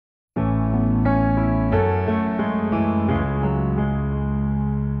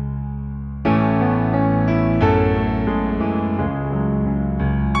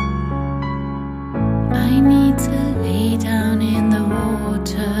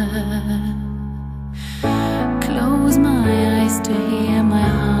Close my eyes to hear my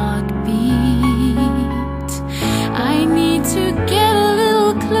heart beat. I need to get a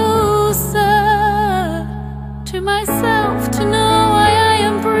little closer to myself to know why I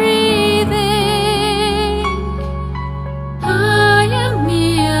am breathing. I am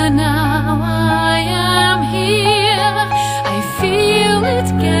near now, I am here. I feel it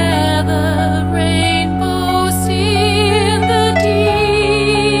gather, rainbows in the deep.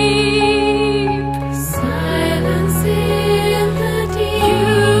 Silence in the deep.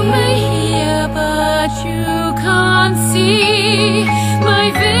 You may hear but you can't see my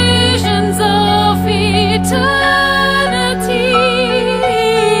visions of eternity.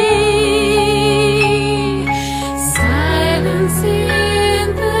 Silence in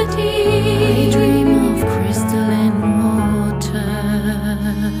the deep. I dream of crystalline water,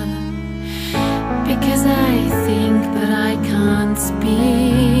 because I think but I can't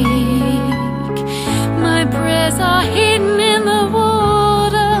speak. My prayers are hidden in the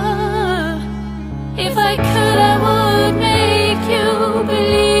water. If I could, I would make you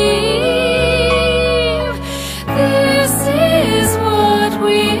believe. This is what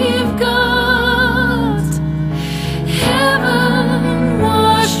we've got. Heaven,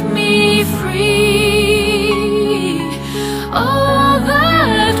 wash me free. All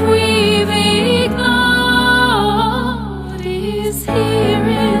that we've ignored is here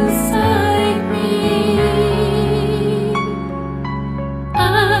inside me. I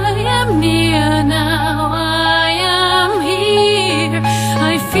am near now.